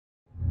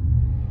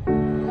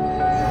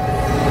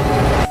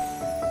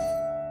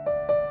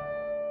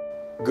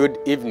Good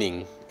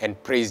evening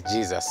and praise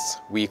Jesus.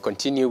 We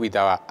continue with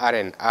our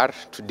R&R.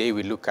 Today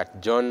we look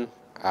at John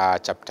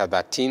chapter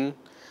 13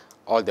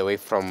 all the way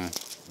from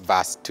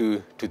verse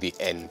 2 to the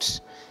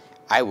end.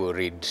 I will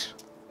read.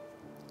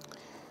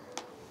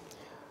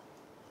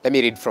 Let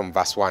me read from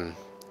verse 1.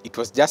 It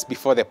was just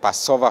before the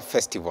Passover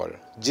festival.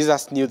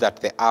 Jesus knew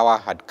that the hour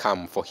had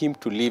come for him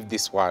to leave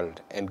this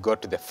world and go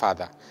to the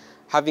Father.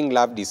 Having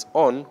loved his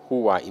own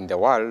who were in the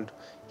world,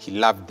 he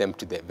loved them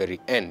to the very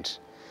end.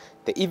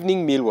 The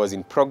evening meal was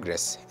in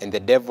progress, and the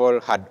devil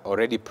had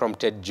already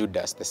prompted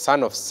Judas, the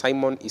son of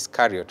Simon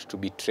Iscariot, to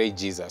betray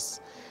Jesus.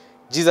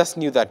 Jesus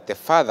knew that the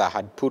Father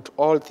had put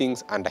all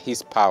things under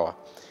his power,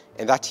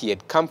 and that he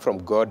had come from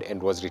God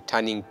and was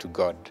returning to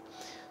God.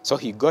 So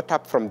he got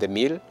up from the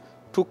meal,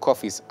 took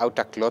off his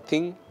outer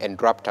clothing,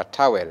 and wrapped a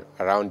towel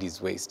around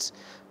his waist.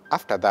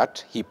 After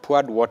that, he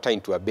poured water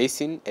into a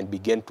basin and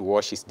began to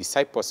wash his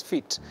disciples'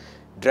 feet,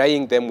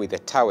 drying them with a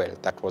towel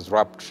that was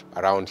wrapped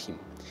around him.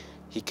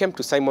 He came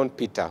to Simon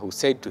Peter, who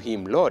said to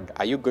him, "Lord,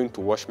 are you going to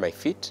wash my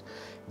feet?"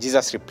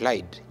 Jesus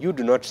replied, "You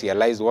do not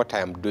realize what I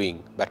am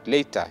doing, but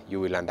later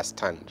you will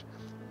understand."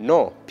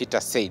 "No,"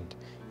 Peter said,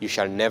 "you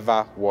shall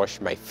never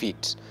wash my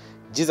feet."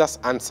 Jesus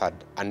answered,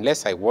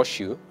 "Unless I wash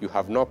you, you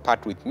have no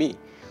part with me."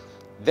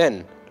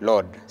 "Then,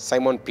 Lord,"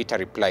 Simon Peter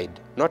replied,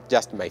 "not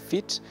just my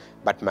feet,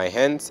 but my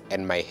hands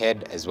and my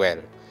head as well."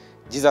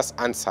 Jesus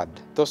answered,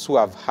 "Those who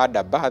have had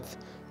a bath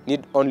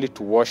need only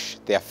to wash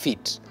their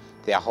feet.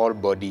 Their whole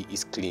body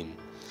is clean.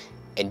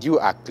 And you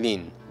are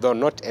clean, though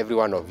not every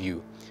one of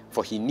you."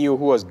 For he knew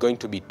who was going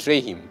to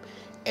betray him,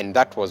 and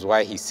that was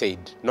why he said,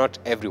 not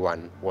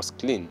everyone was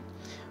clean.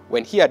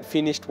 When he had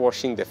finished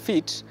washing their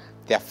feet,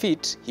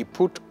 he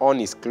put on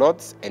his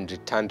clothes and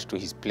returned to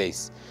his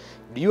place.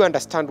 "Do you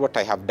understand what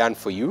I have done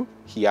for you?"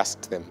 he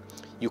asked them.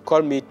 "You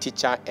call me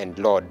teacher and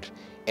Lord,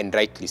 and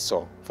rightly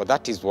so, for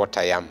that is what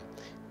I am.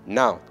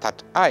 Now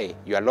that I,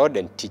 your Lord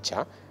and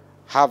teacher,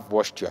 have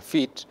washed your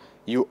feet,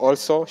 you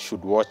also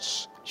should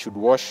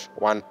wash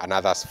one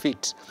another's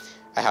feet.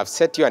 I have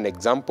set you an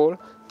example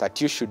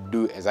that you should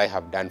do as I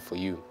have done for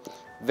you.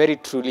 Very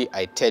truly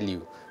I tell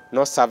you,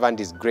 no servant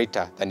is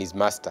greater than his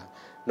master,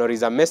 nor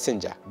is a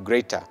messenger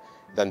greater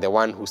than the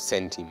one who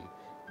sent him.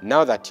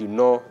 Now that you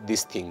know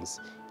these things,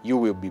 you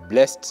will be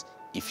blessed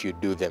if you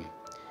do them.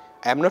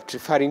 I am not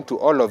referring to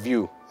all of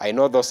you. I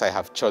know those I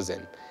have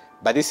chosen,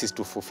 but this is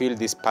to fulfill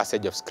this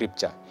passage of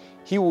scripture.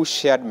 He who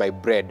shared my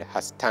bread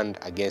has turned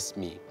against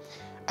me.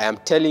 I am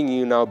telling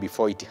you now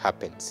before it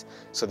happens,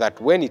 so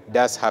that when it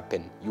does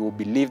happen, you will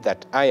believe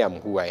that I am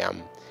who I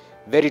am.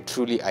 Very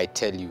truly I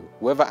tell you,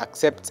 whoever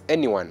accepts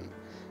anyone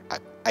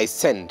I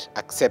send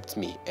accepts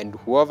me, and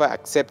whoever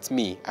accepts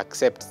me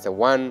accepts the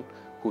one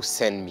who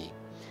sent me."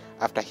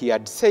 After he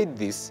had said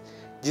this,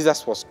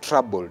 Jesus was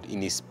troubled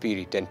in his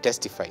spirit and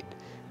testified,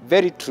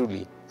 "Very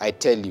truly I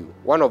tell you,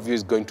 one of you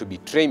is going to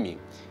betray me."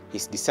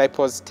 His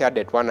disciples stared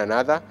at one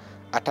another,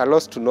 at a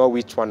loss to know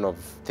which one of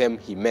them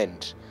he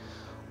meant.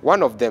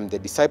 One of them, the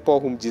disciple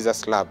whom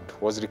Jesus loved,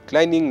 was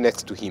reclining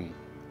next to him.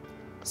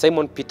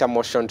 Simon Peter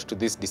motioned to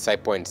this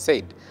disciple and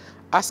said,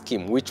 "Ask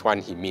him which one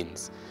he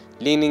means."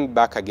 Leaning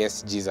back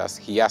against Jesus,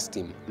 he asked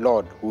him,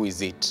 "Lord, who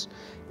is it?"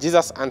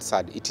 Jesus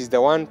answered, "It is the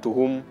one to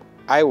whom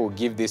I will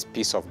give this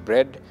piece of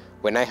bread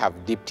when I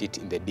have dipped it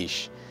in the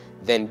dish."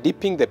 Then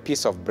dipping the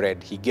piece of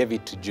bread, he gave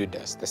it to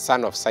Judas, the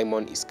son of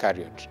Simon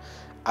Iscariot.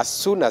 As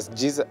soon as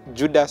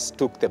Judas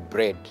took the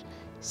bread,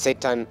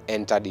 Satan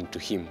entered into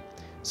him.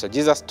 So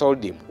Jesus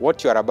told him,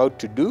 "What you are about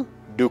to do,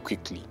 do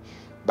quickly."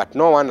 But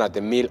no one at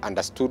the meal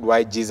understood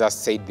why Jesus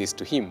said this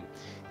to him,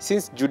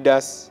 since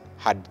Judas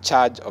had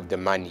charge of the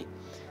money.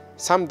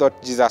 Some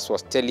thought Jesus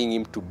was telling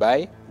him to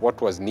buy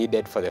what was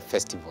needed for the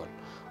festival,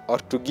 or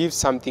to give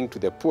something to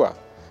the poor.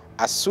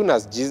 As soon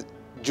as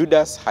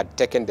Judas had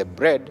taken the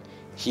bread,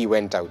 he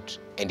went out,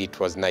 and it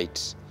was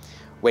night.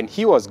 When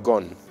he was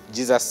gone,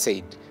 Jesus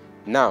said,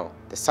 "Now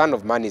the Son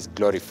of Man is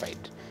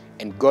glorified,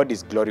 and God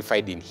is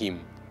glorified in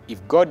him.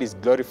 If God is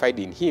glorified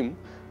in him,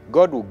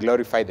 God will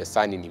glorify the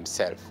Son in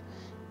himself,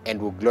 and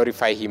will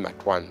glorify him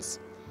at once.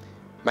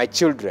 My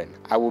children,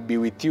 I will be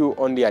with you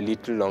only a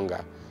little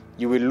longer.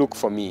 You will look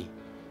for me.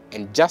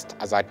 And just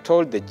as I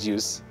told the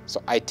Jews,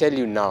 so I tell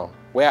you now,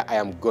 where I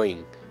am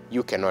going,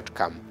 you cannot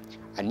come.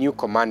 A new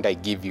command I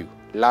give you,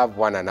 love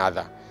one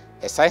another.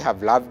 As I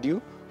have loved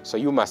you, so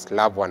you must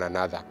love one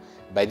another.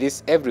 By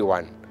this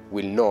everyone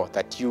will know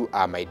that you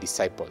are my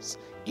disciples,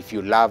 if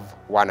you love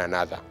one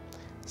another."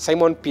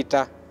 Simon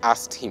Peter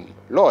asked him,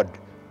 "Lord,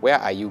 where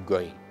are you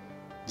going?"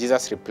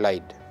 Jesus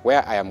replied,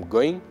 "Where I am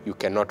going, you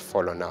cannot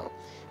follow now,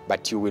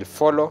 but you will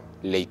follow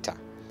later."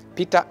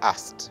 Peter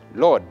asked,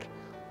 "Lord,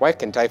 why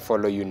can't I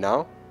follow you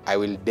now? I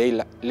will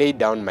lay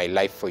down my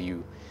life for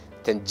you."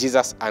 Then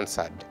Jesus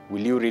answered,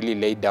 "Will you really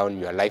lay down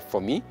your life for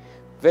me?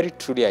 Very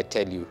truly I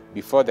tell you,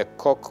 before the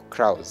cock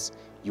crows,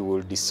 you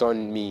will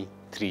disown me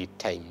 3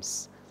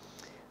 times.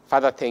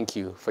 Father, thank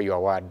you for your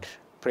word.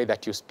 Pray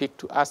that you speak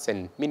to us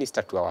and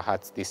minister to our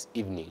hearts this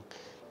evening.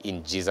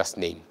 In Jesus'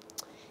 name,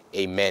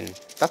 amen.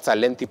 That's a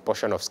lengthy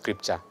portion of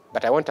scripture,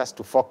 but I want us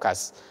to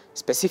focus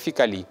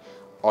specifically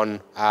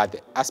on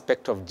the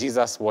aspect of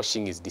Jesus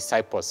washing his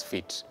disciples'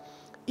 feet.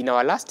 In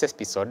our last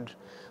episode,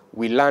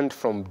 we learned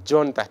from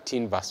John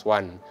 13, verse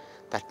 1,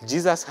 that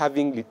Jesus,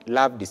 having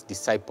loved his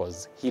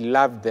disciples, he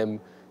loved them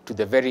to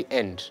the very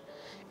end.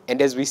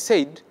 And as we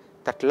said,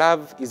 that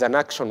love is an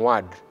action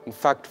word. In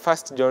fact, 1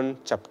 John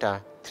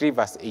chapter 3,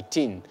 verse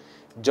 18,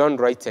 John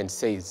writes and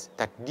says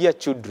that, dear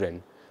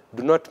children,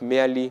 do not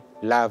merely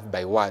love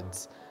by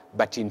words,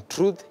 but in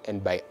truth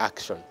and by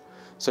action.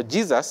 So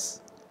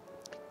Jesus,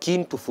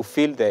 keen to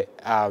fulfill the,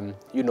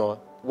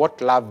 what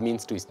love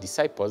means to his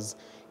disciples,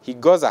 he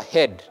goes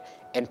ahead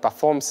and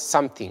performs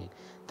something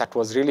that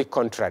was really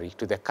contrary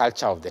to the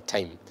culture of the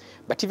time.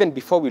 But even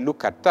before we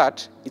look at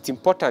that, it's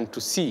important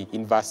to see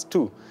in verse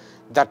 2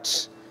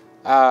 that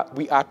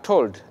we are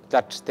told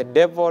that the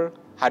devil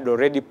had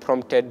already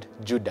prompted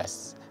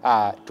Judas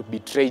to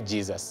betray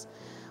Jesus.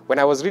 When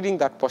I was reading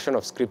that portion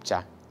of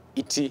scripture,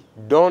 it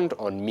dawned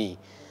on me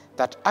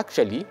that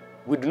actually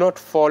we do not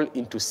fall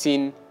into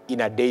sin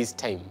in a day's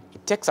time.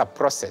 It takes a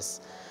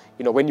process.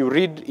 When you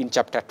read in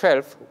chapter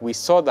 12, we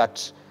saw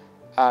that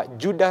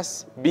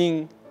Judas,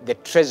 being the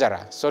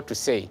treasurer, so to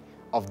say,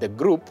 of the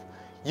group,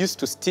 used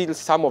to steal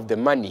some of the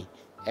money.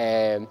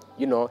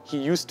 He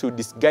used to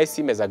disguise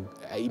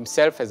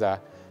himself as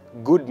a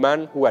good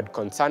man who had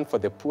concern for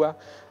the poor,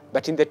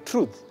 but in the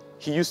truth,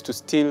 he used to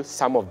steal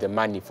some of the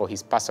money for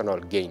his personal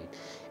gain.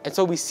 And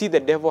so we see the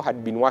devil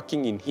had been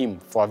working in him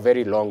for a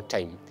very long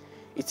time.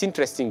 It's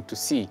interesting to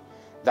see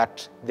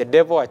that the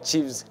devil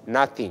achieves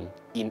nothing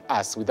in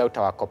us without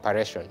our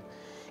cooperation.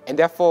 And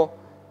therefore,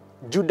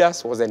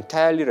 Judas was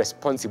entirely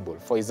responsible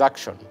for his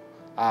action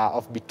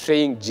of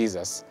betraying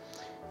Jesus.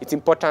 It's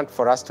important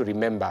for us to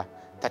remember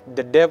that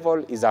the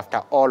devil is after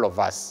all of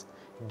us.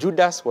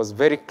 Judas was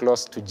very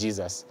close to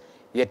Jesus,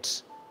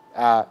 yet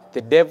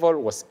the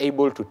devil was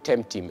able to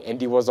tempt him, and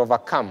he was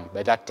overcome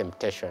by that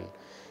temptation.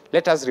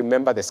 Let us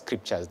remember the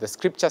scriptures. The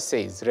scripture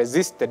says,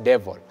 resist the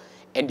devil,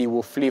 and he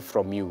will flee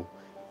from you.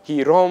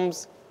 He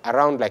roams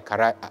around like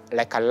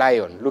a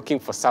lion, looking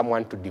for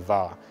someone to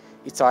devour.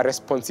 It's our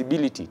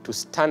responsibility to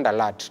stand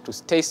alert, to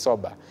stay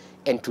sober,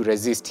 and to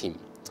resist him.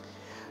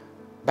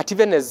 But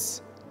even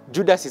as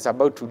Judas is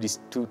about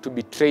to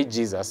betray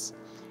Jesus,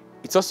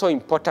 it's also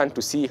important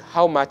to see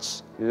how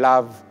much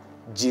love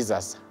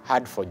Jesus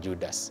had for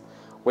Judas.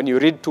 When you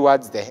read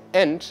towards the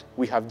end,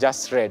 we have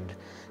just read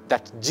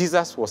that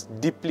Jesus was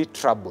deeply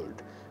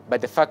troubled by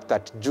the fact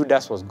that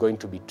Judas was going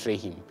to betray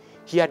him.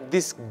 He had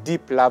this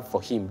deep love for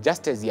him,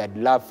 just as he had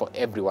love for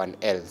everyone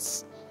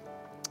else.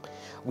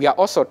 We are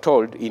also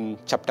told in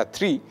chapter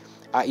 3,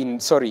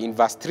 in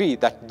verse 3,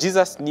 that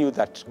Jesus knew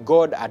that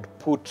God had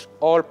put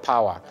all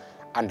power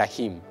under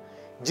him.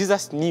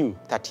 Jesus knew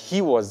that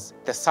he was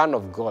the Son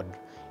of God.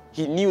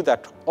 He knew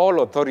that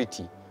all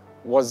authority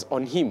was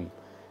on him.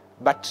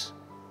 But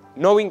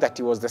knowing that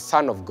he was the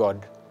Son of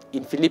God,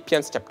 in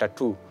Philippians chapter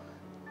 2,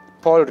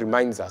 Paul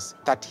reminds us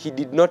that he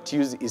did not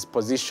use his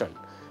position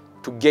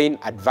to gain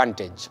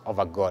advantage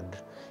over God.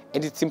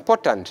 And it's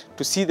important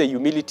to see the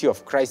humility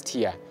of Christ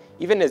here.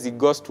 Even as he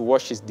goes to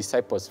wash his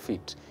disciples'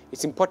 feet,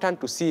 it's important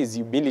to see his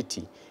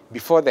humility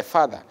before the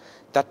Father,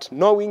 that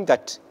knowing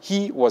that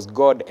he was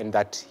God and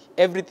that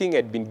everything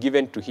had been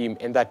given to him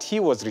and that he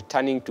was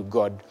returning to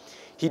God,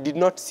 he did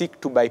not seek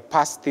to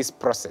bypass this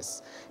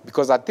process.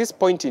 Because at this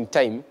point in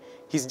time,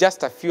 he's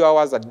just a few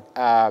hours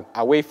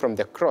away from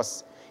the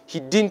cross. He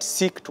didn't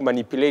seek to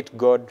manipulate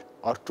God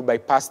or to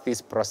bypass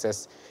this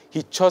process.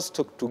 He chose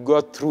to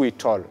go through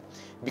it all.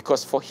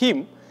 Because for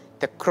him,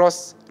 the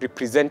cross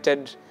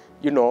represented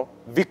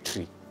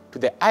victory. To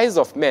the eyes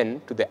of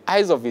men, to the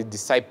eyes of his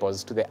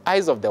disciples, to the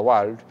eyes of the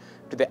world,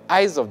 to the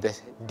eyes of the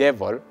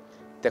devil,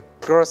 the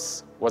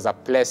cross was a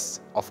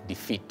place of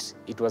defeat.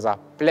 It was a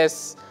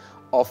place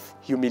of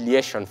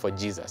humiliation for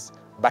Jesus.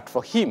 But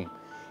for him,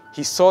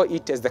 he saw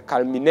it as the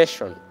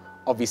culmination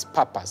of his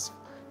purpose.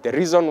 The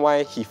reason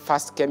why he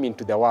first came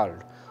into the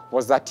world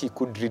was that he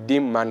could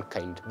redeem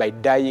mankind by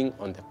dying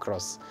on the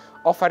cross,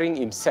 offering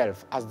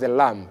himself as the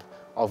Lamb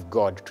of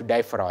God to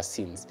die for our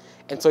sins.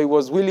 And so he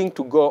was willing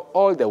to go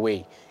all the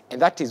way.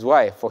 And that is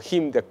why, for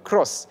him, the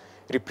cross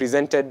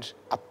represented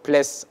a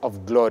place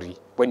of glory.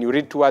 When you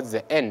read towards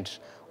the end,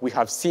 we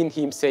have seen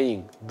him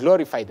saying,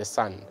 glorify the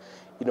Son.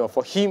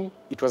 For him,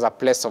 it was a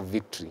place of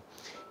victory.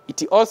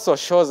 It also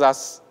shows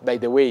us, by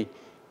the way,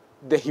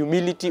 the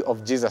humility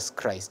of Jesus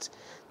Christ.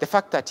 The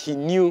fact that he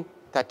knew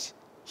that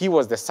he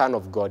was the Son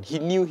of God. He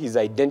knew his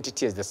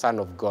identity as the Son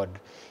of God.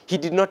 He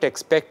did not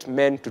expect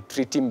men to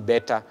treat him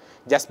better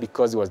just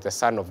because he was the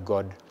Son of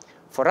God.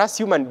 For us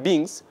human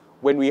beings,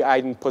 when we are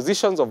in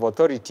positions of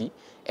authority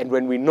and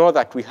when we know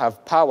that we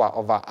have power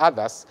over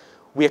others,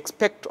 we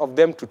expect of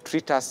them to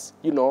treat us,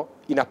 in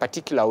a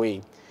particular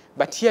way.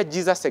 But here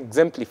Jesus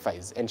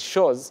exemplifies and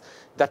shows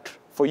that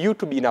for you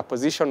to be in a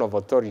position of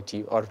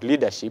authority or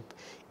leadership,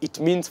 it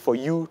means for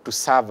you to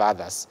serve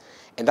others.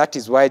 And that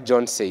is why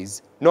John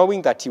says,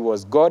 knowing that he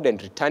was God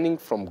and returning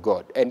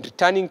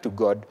to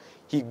God,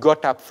 he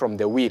got up from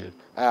the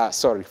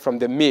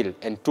meal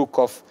and took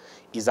off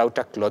his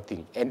outer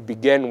clothing and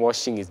began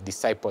washing his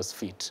disciples'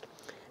 feet.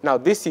 Now,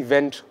 this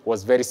event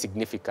was very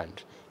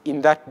significant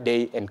in that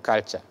day and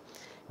culture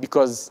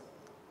because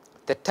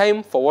the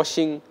time for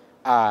washing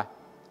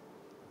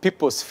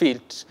people's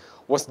feet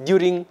was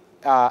during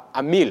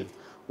a meal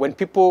when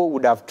people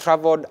would have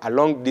traveled a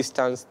long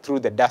distance through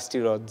the dusty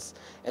roads.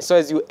 And so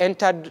as you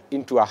entered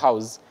into a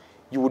house,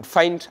 you would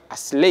find a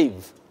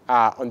slave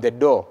on the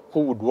door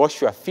who would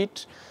wash your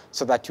feet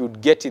so that you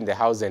would get in the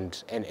house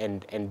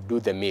and do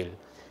the meal.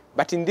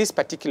 But in this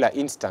particular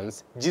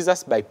instance,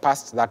 Jesus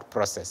bypassed that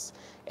process.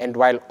 And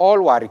while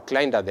all were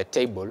reclined at the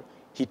table,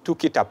 he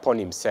took it upon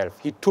himself.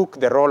 He took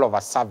the role of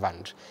a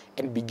servant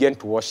and began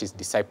to wash his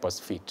disciples'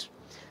 feet.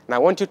 Now I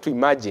want you to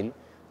imagine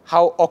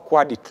how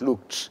awkward it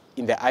looked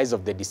in the eyes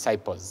of the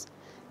disciples.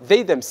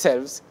 They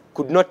themselves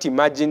could not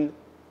imagine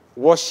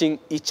washing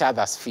each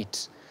other's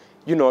feet,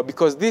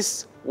 because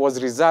this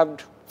was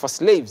reserved for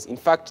slaves, in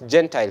fact,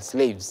 Gentile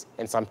slaves,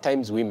 and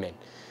sometimes women.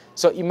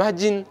 So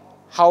imagine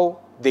how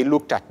they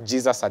looked at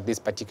Jesus at this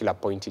particular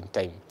point in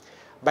time.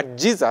 But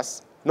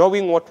Jesus,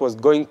 knowing what was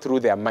going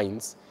through their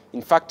minds,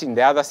 in fact, in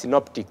the other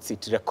synoptics,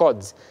 it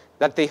records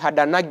that they had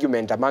an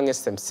argument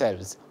amongst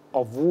themselves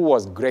of who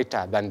was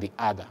greater than the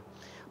other.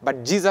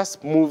 But Jesus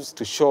moves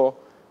to show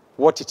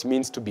what it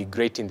means to be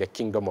great in the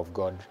kingdom of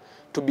God.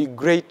 To be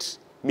great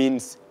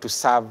means to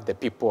serve the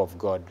people of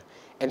God.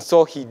 And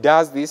so he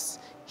does this,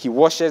 he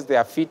washes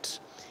their feet,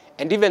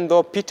 and even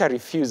though Peter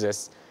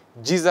refuses,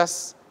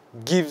 Jesus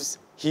gives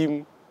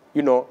him,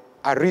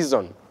 a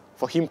reason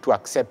for him to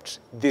accept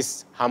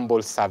this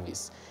humble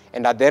service.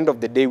 And at the end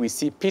of the day, we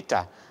see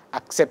Peter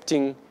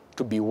accepting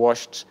to be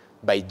washed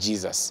by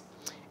Jesus.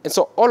 And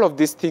so all of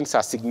these things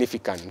are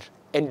significant.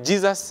 And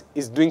Jesus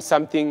is doing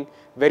something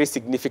very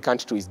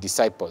significant to his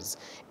disciples.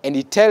 And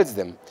he tells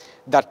them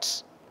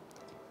that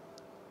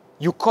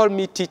you call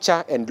me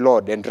teacher and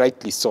Lord, and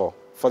rightly so,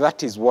 for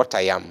that is what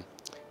I am.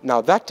 Now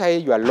that I,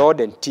 your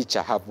Lord and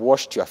teacher, have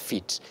washed your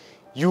feet,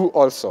 you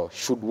also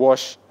should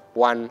wash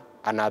one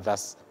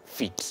another's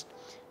feet.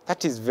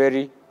 That is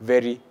very,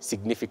 very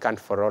significant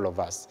for all of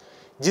us.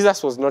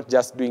 Jesus was not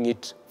just doing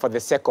it for the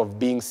sake of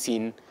being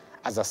seen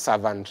as a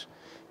servant.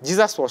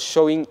 Jesus was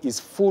showing his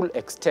full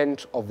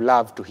extent of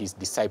love to his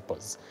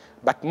disciples.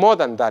 But more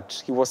than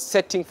that, he was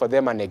setting for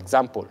them an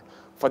example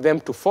for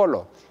them to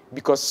follow,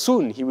 because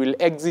soon he will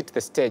exit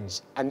the stage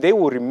and they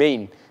will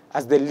remain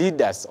as the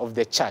leaders of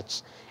the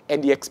church.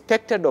 And he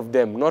expected of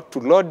them not to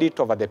lord it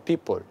over the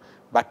people,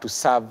 but to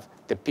serve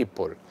the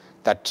people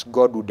that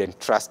God would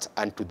entrust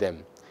unto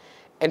them.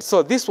 And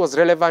so this was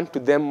relevant to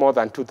them more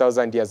than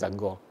 2,000 years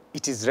ago.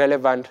 It is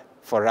relevant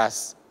for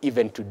us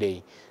even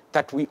today,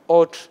 that we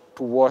ought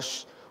to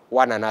wash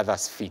one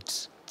another's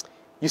feet.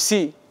 You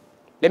see,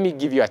 let me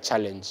give you a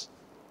challenge.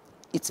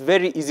 It's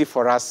very easy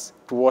for us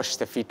to wash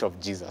the feet of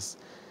Jesus,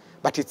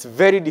 but it's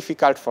very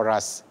difficult for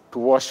us to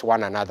wash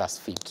one another's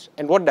feet.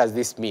 And what does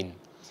this mean?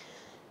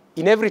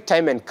 In every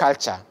time and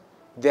culture,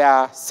 there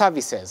are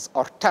services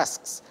or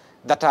tasks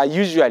that are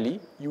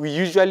we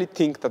usually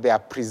think that they are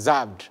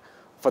preserved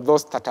for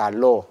those that are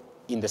low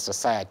in the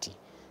society.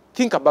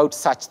 Think about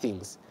such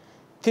things.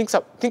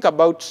 Think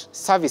about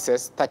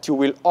services that you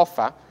will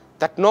offer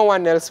that no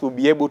one else will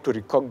be able to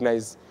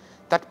recognize,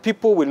 that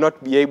people will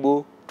not be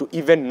able to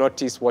even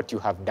notice what you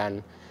have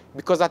done.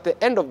 Because at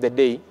the end of the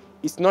day,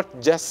 it's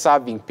not just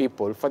serving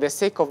people for the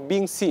sake of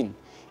being seen.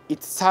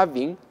 It's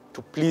serving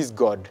to please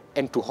God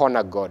and to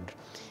honor God.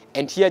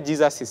 And here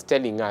Jesus is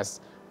telling us,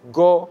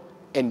 go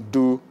and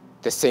do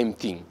the same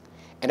thing.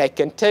 And I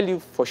can tell you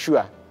for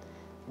sure,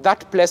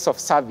 that place of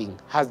serving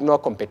has no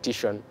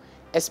competition,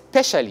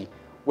 especially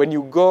when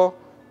you go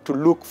to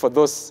look for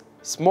those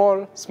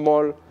small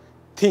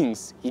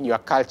things in your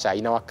culture,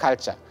 in our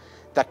culture,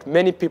 that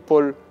many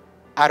people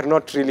are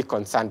not really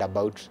concerned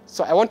about.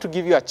 So I want to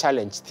give you a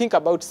challenge. Think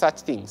about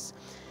such things.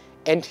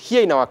 And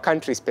here in our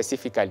country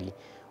specifically,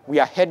 we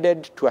are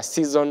headed to a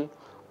season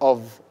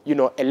of,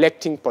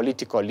 electing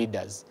political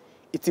leaders.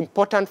 It's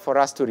important for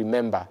us to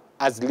remember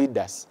as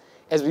leaders,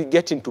 as we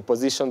get into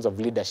positions of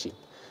leadership,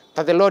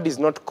 that the Lord is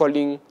not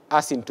calling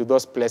us into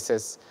those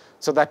places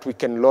so that we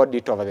can lord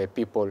it over the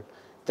people.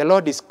 The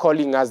Lord is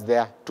calling us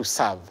there to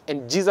serve.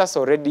 And Jesus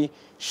already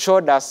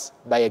showed us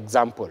by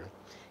example.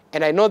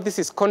 And I know this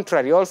is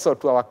contrary also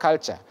to our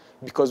culture,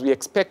 because we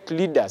expect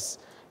leaders,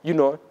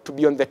 to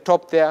be on the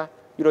top there,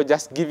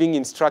 just giving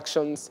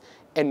instructions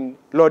and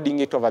lording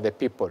it over the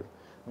people.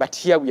 But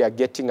here we are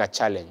getting a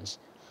challenge.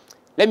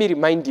 Let me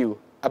remind you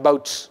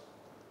about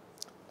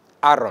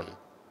Aaron,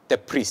 the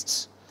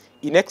priest.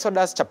 In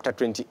Exodus chapter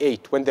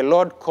 28, when the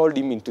Lord called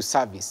him into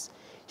service,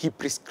 he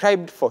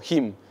prescribed for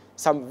him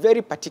some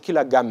very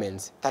particular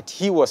garments that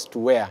he was to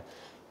wear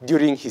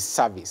during his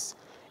service.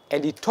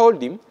 And he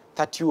told him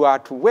that you are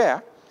to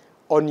wear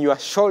on your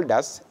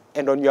shoulders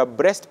and on your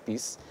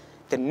breastpiece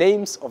the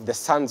names of the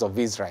sons of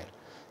Israel,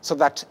 so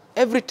that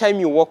every time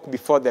you walk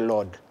before the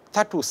Lord,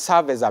 that will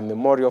serve as a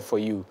memorial for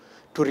you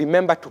to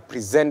remember to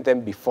present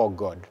them before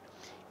God.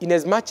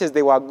 Inasmuch as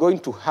they were going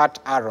to hurt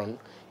Aaron,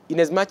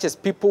 inasmuch as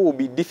people will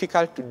be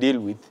difficult to deal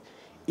with,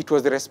 it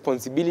was the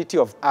responsibility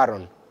of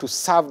Aaron to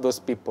serve those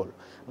people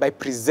by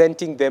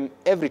presenting them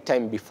every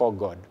time before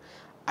God.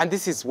 And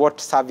this is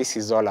what service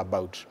is all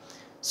about.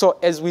 So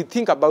as we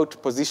think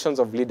about positions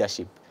of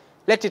leadership,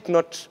 let it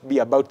not be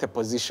about the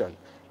position.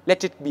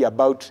 Let it be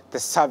about the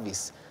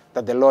service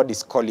that the Lord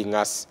is calling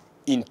us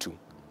into.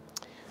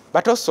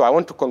 But also, I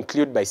want to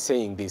conclude by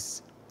saying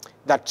this,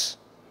 that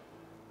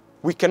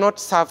we cannot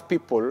serve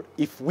people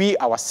if we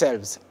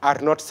ourselves are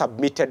not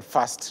submitted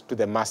first to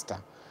the Master.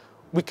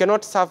 We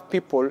cannot serve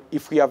people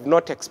if we have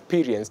not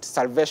experienced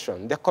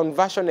salvation. The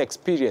conversion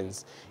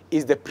experience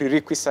is the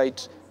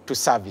prerequisite to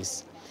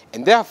service.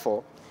 And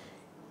therefore,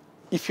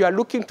 if you are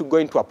looking to go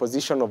into a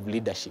position of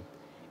leadership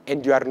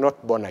and you are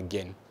not born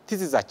again,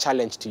 this is a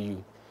challenge to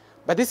you.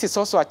 But this is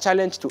also a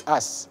challenge to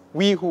us,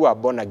 we who are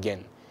born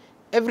again.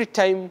 Every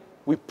time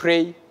we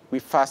pray, we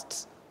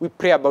fast, we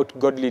pray about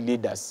godly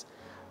leaders.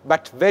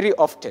 But very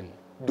often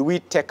do we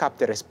take up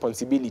the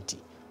responsibility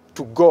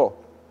to go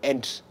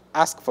and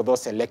ask for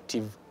those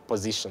elective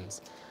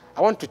positions.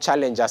 I want to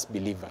challenge us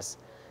believers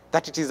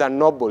that it is a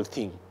noble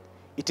thing.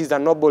 It is a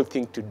noble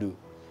thing to do,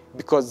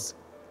 because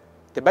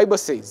the Bible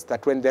says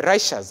that when the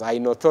righteous are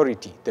in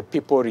authority, the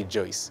people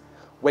rejoice.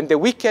 When the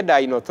wicked are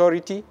in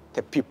authority,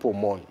 the people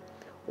mourn.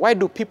 Why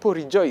do people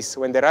rejoice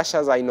when the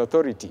righteous are in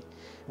authority?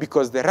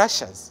 Because the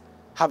righteous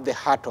have the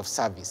heart of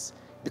service,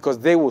 because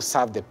they will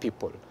serve the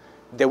people.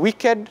 The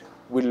wicked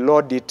will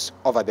lord it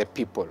over the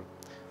people.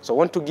 So I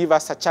want to give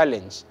us a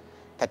challenge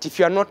that if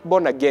you are not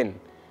born again,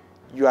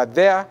 you are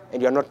there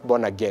and you are not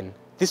born again.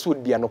 This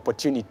would be an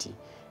opportunity,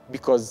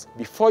 because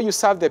before you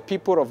serve the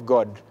people of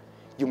God,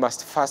 you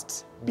must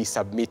first be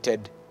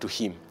submitted to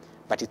Him.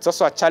 But it's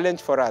also a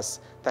challenge for us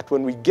that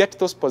when we get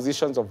those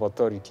positions of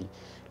authority,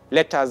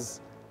 let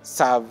us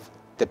serve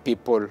the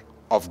people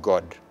of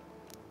God.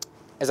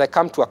 As I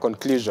come to a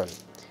conclusion,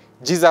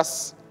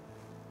 Jesus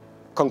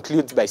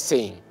concludes by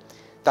saying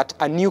that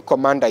a new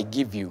command I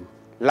give you,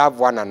 love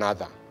one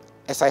another.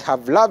 As I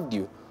have loved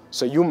you,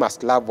 so you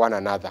must love one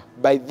another.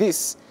 By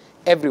this,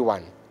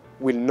 everyone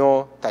will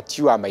know that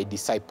you are my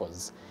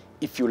disciples,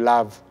 if you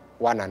love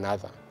one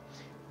another.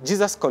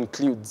 Jesus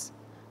concludes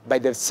by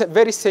the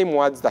very same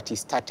words that he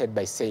started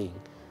by saying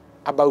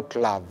about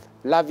love,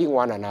 loving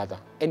one another.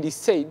 And he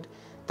said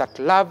that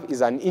love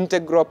is an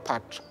integral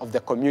part of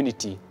the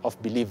community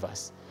of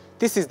believers.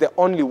 This is the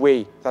only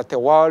way that the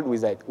world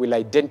will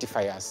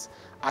identify us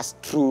as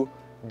true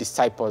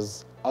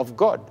disciples of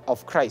God,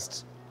 of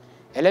Christ.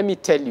 And let me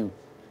tell you,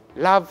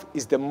 love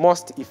is the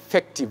most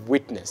effective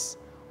witness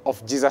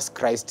of Jesus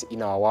Christ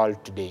in our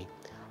world today.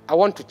 I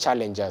want to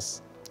challenge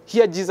us.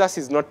 Here, Jesus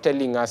is not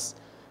telling us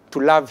to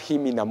love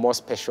him in a more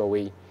special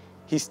way.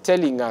 He's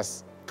telling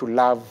us to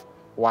love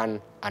one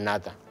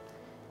another.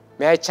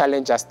 May I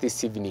challenge us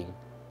this evening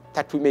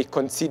that we may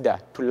consider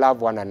to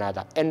love one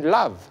another. And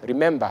love,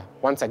 remember,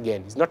 once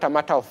again, is not a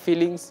matter of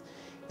feelings,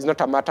 it's not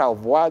a matter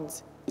of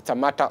words, it's a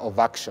matter of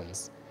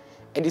actions.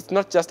 And it's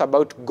not just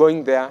about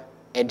going there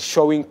and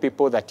showing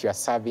people that you are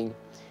serving.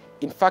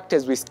 In fact,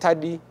 as we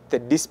study the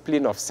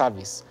discipline of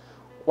service,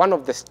 one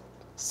of the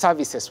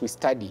services we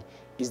study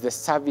is the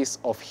service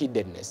of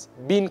hiddenness,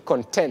 being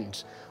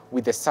content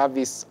with the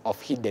service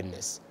of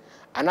hiddenness.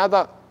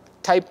 Another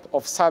type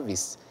of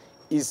service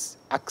is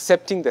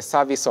accepting the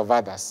service of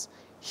others.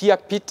 Here,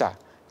 Peter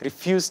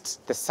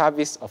refused the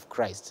service of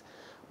Christ.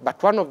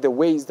 But one of the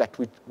ways that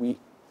we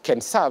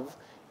can serve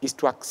is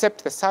to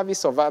accept the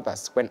service of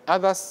others when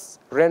others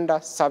render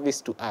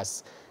service to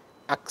us,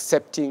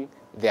 accepting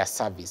their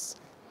service.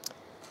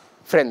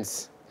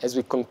 Friends, as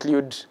we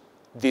conclude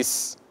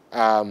this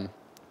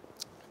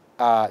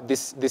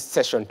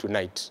session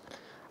tonight,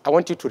 I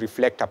want you to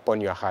reflect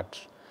upon your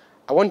heart.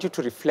 I want you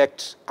to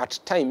reflect at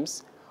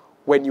times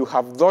when you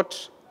have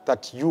thought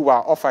that you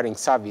are offering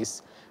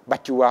service,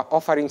 but you are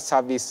offering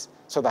service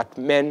so that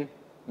men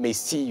may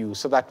see you,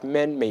 so that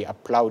men may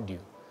applaud you.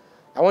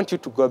 I want you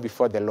to go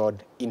before the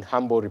Lord in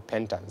humble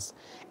repentance.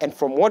 And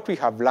from what we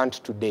have learned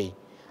today,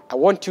 I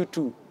want you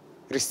to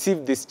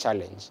receive this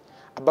challenge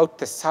about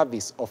the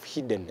service of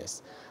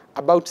hiddenness,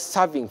 about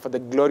serving for the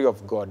glory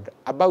of God,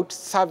 about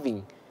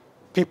serving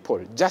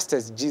people just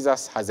as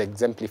Jesus has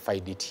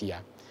exemplified it here.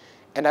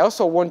 And I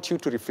also want you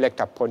to reflect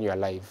upon your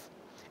life,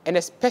 and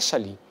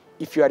especially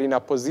if you are in a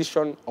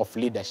position of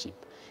leadership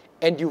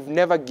and you've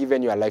never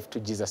given your life to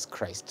Jesus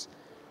Christ.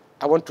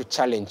 I want to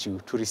challenge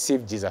you to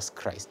receive Jesus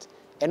Christ.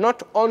 And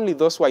not only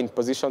those who are in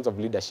positions of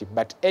leadership,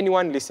 but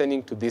anyone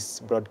listening to this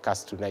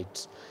broadcast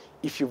tonight.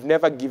 If you've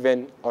never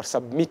given or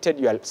submitted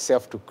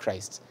yourself to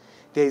Christ,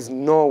 there is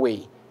no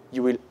way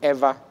you will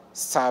ever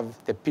serve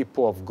the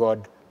people of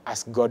God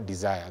as God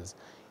desires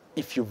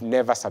if you've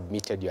never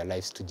submitted your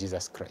lives to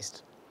Jesus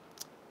Christ.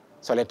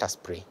 So let us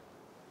pray.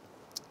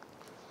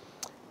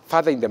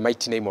 Father, in the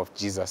mighty name of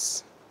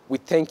Jesus, we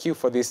thank you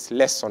for this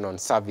lesson on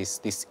service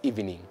this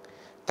evening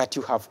that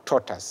you have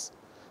taught us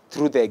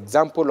through the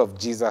example of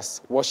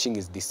Jesus washing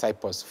his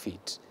disciples'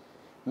 feet.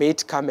 May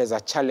it come as a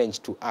challenge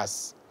to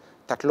us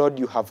that, Lord,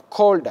 you have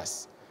called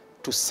us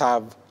to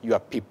serve your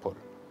people.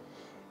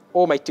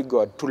 Almighty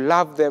God, to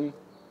love them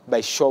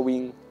by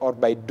showing or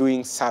by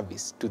doing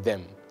service to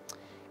them.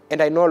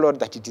 And I know, Lord,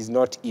 that it is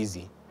not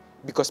easy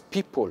because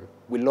people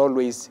will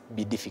always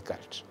be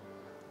difficult.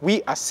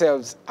 We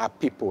ourselves are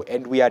people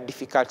and we are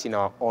difficult in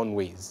our own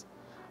ways.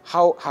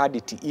 How hard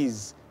it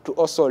is to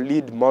also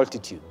lead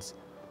multitudes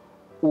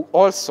who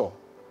also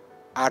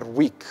are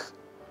weak.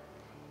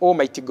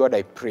 Almighty God,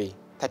 I pray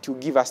that you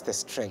give us the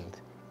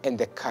strength and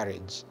the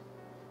courage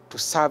to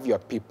serve your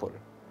people,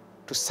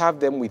 to serve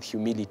them with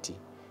humility,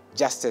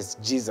 just as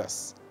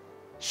Jesus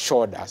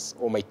showed us,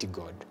 Almighty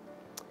God.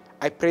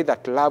 I pray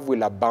that love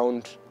will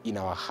abound in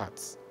our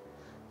hearts,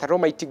 that,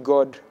 Almighty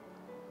God,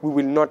 we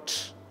will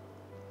not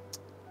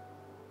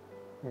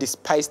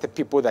despise the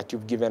people that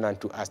you've given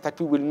unto us, that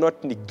we will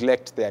not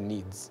neglect their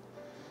needs,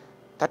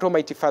 that,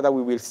 Almighty Father,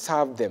 we will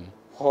serve them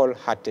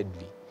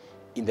wholeheartedly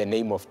in the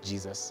name of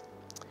Jesus.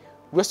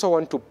 We also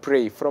want to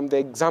pray from the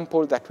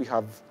example that we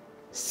have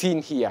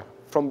seen here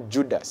from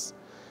Judas,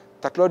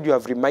 that, Lord, you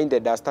have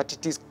reminded us that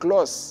it is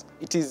close,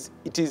 it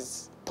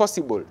is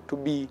possible to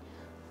be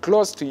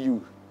close to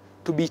you,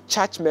 to be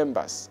church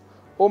members,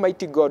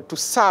 Almighty God, to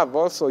serve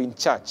also in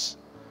church,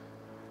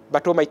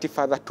 but, Almighty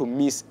Father, to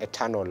miss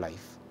eternal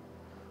life.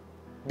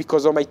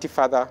 Because, Almighty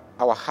Father,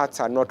 our hearts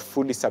are not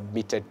fully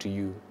submitted to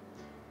you.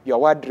 Your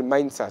word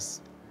reminds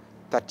us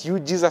that you,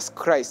 Jesus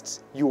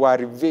Christ, you are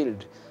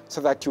revealed so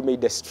that you may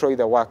destroy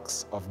the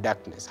works of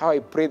darkness. How I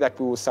pray that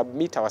we will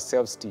submit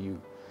ourselves to you,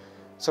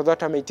 so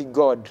that, Almighty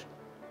God,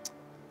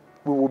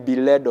 we will be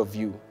led of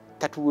you,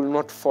 that we will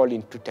not fall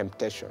into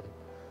temptation.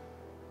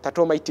 That,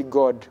 Almighty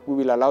God, we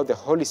will allow the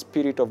Holy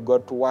Spirit of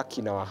God to work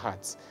in our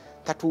hearts,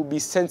 that we will be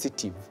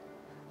sensitive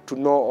to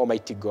know,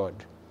 Almighty God,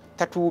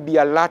 that we will be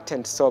alert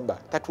and sober,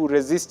 that we will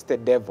resist the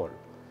devil,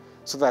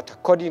 so that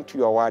according to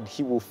your word,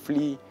 he will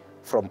flee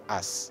from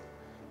us,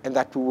 and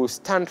that we will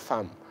stand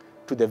firm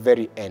to the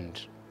very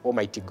end,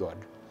 Almighty God.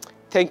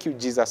 Thank you,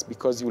 Jesus,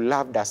 because you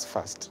loved us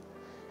first.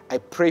 I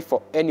pray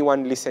for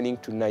anyone listening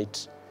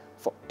tonight,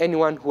 for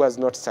anyone who has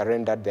not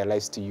surrendered their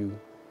lives to you,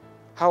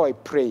 how I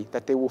pray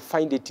that they will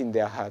find it in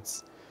their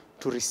hearts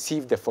to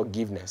receive the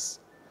forgiveness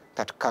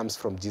that comes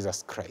from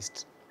Jesus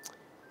Christ.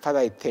 Father,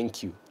 I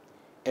thank you.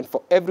 And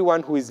for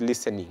everyone who is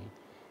listening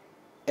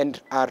and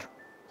are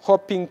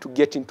hoping to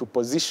get into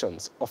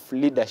positions of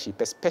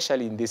leadership,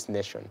 especially in this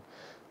nation,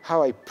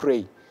 how I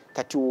pray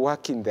that you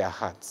work in their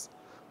hearts,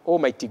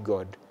 Almighty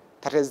God,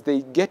 that as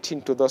they get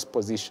into those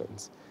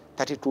positions,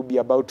 that it will be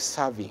about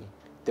serving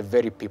the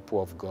very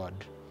people of God.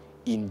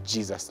 In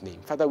Jesus'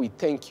 name. Father, we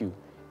thank you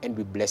and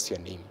we bless your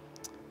name.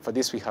 For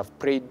this we have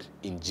prayed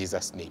in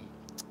Jesus' name.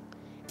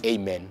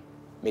 Amen.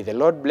 May the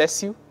Lord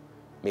bless you.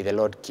 May the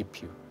Lord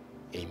keep you.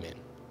 Amen.